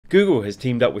Google has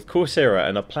teamed up with Coursera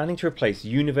and are planning to replace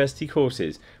university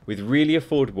courses with really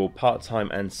affordable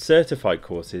part-time and certified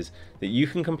courses that you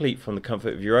can complete from the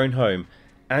comfort of your own home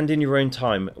and in your own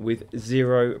time with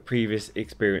zero previous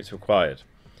experience required,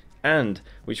 and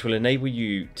which will enable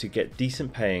you to get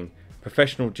decent paying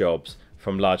professional jobs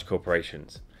from large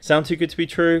corporations. Sound too good to be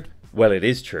true? Well, it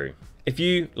is true. If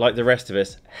you, like the rest of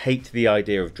us, hate the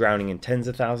idea of drowning in tens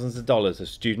of thousands of dollars of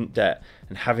student debt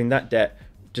and having that debt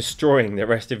destroying the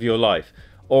rest of your life,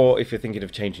 or if you're thinking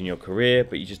of changing your career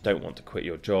but you just don't want to quit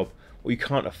your job, or you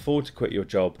can't afford to quit your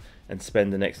job and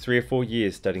spend the next 3 or 4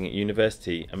 years studying at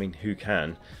university, I mean, who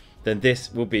can, then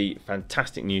this will be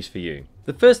fantastic news for you.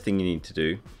 The first thing you need to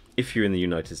do, if you're in the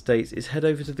United States, is head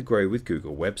over to the Grow with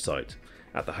Google website.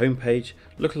 At the home page,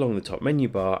 look along the top menu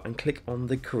bar and click on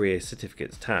the Career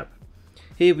Certificates tab.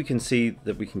 Here we can see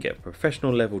that we can get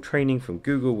professional level training from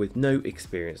Google with no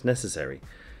experience necessary.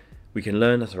 We can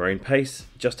learn at our own pace,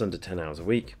 just under 10 hours a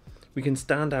week. We can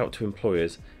stand out to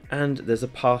employers, and there's a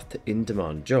path to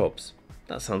in-demand jobs.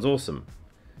 That sounds awesome.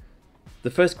 The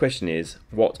first question is,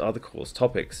 what are the course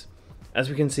topics? As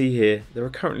we can see here, there are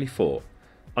currently 4.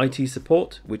 IT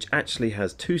support, which actually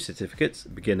has 2 certificates,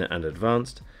 beginner and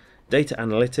advanced, data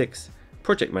analytics,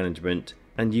 project management,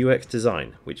 and UX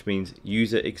design, which means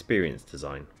user experience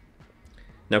design.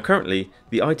 Now currently,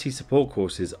 the IT support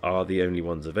courses are the only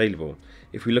ones available.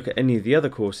 If we look at any of the other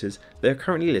courses, they are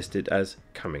currently listed as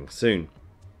coming soon.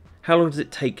 How long does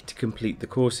it take to complete the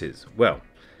courses? Well,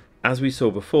 as we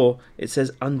saw before, it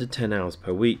says under 10 hours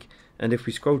per week, and if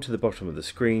we scroll to the bottom of the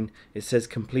screen, it says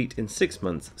complete in 6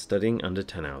 months studying under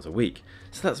 10 hours a week.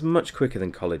 So that's much quicker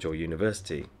than college or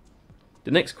university.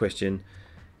 The next question,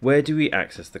 where do we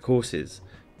access the courses?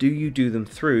 Do you do them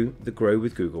through the Grow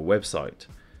with Google website?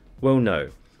 Well,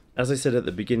 no. As I said at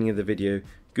the beginning of the video,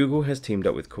 Google has teamed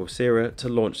up with Coursera to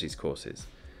launch these courses.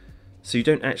 So you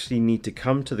don't actually need to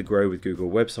come to the Grow with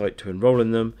Google website to enroll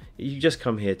in them, you just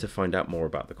come here to find out more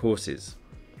about the courses.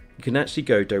 You can actually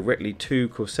go directly to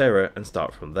Coursera and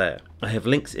start from there. I have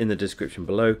links in the description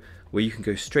below where you can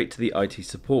go straight to the IT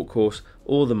support course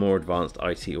or the more advanced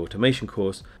IT automation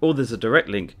course, or there's a direct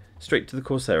link straight to the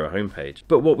Coursera homepage.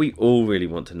 But what we all really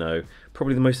want to know,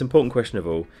 probably the most important question of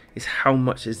all, is how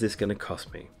much is this going to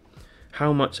cost me?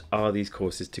 How much are these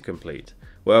courses to complete?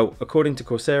 Well, according to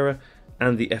Coursera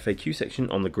and the FAQ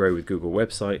section on the Grow with Google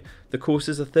website, the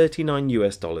courses are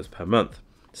 $39 per month.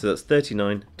 So that's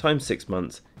 39 times 6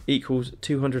 months equals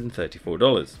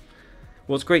 $234.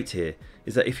 What's great here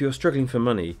is that if you're struggling for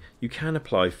money, you can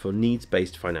apply for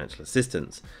needs-based financial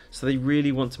assistance. So they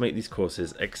really want to make these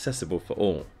courses accessible for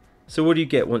all. So what do you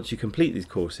get once you complete these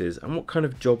courses, and what kind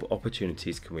of job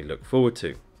opportunities can we look forward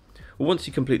to? Well, once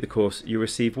you complete the course, you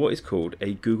receive what is called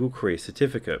a Google Career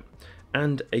Certificate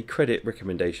and a credit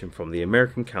recommendation from the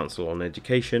American Council on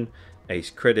Education,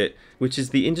 ACE Credit, which is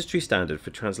the industry standard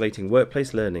for translating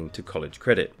workplace learning to college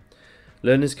credit.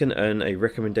 Learners can earn a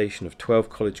recommendation of 12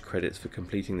 college credits for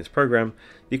completing this program,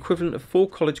 the equivalent of 4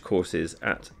 college courses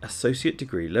at associate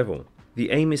degree level. The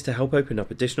aim is to help open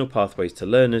up additional pathways to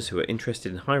learners who are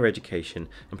interested in higher education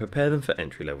and prepare them for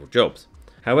entry-level jobs.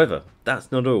 However,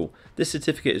 that's not all. This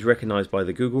certificate is recognised by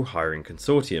the Google Hiring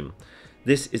Consortium.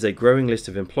 This is a growing list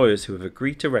of employers who have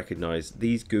agreed to recognise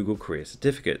these Google Career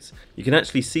Certificates. You can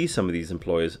actually see some of these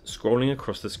employers scrolling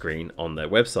across the screen on their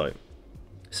website.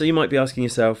 So you might be asking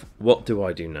yourself, what do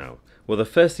I do now? Well, the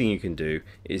first thing you can do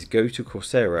is go to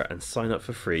Coursera and sign up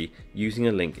for free using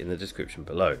a link in the description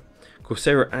below.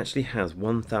 Coursera actually has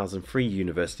 1,000 free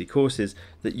university courses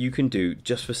that you can do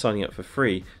just for signing up for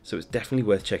free, so it's definitely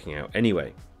worth checking out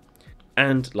anyway.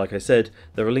 And like I said,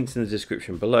 there are links in the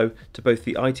description below to both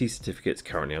the IT certificates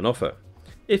currently on offer.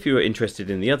 If you are interested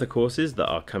in the other courses that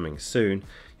are coming soon,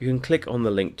 you can click on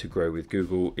the link to Grow with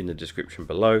Google in the description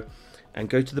below and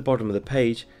go to the bottom of the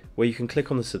page where you can click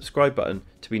on the subscribe button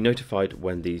to be notified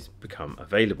when these become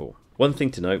available. One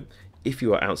thing to note, if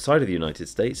you are outside of the United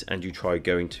States and you try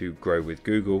going to Grow with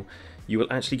Google, you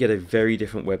will actually get a very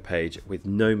different web page with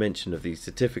no mention of these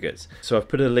certificates. So I've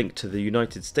put a link to the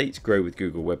United States Grow with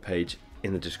Google webpage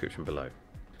in the description below.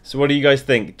 So what do you guys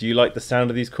think? Do you like the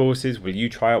sound of these courses? Will you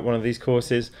try out one of these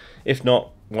courses? If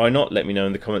not, why not? Let me know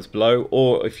in the comments below.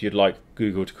 Or if you'd like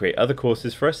Google to create other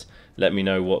courses for us, let me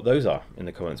know what those are in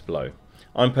the comments below.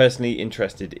 I'm personally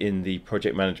interested in the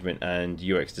project management and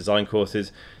UX design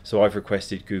courses, so I've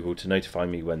requested Google to notify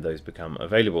me when those become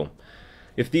available.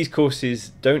 If these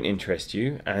courses don't interest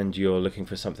you and you're looking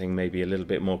for something maybe a little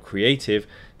bit more creative,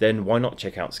 then why not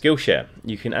check out Skillshare?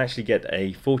 You can actually get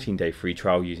a 14-day free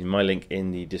trial using my link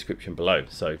in the description below,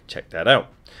 so check that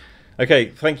out. Okay,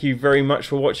 thank you very much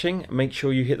for watching. Make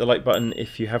sure you hit the like button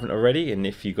if you haven't already and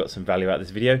if you got some value out of this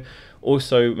video.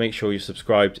 Also, make sure you're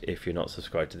subscribed if you're not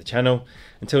subscribed to the channel.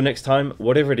 Until next time,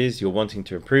 whatever it is you're wanting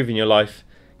to improve in your life,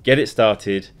 get it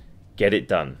started, get it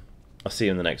done. I'll see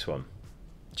you in the next one.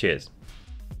 Cheers.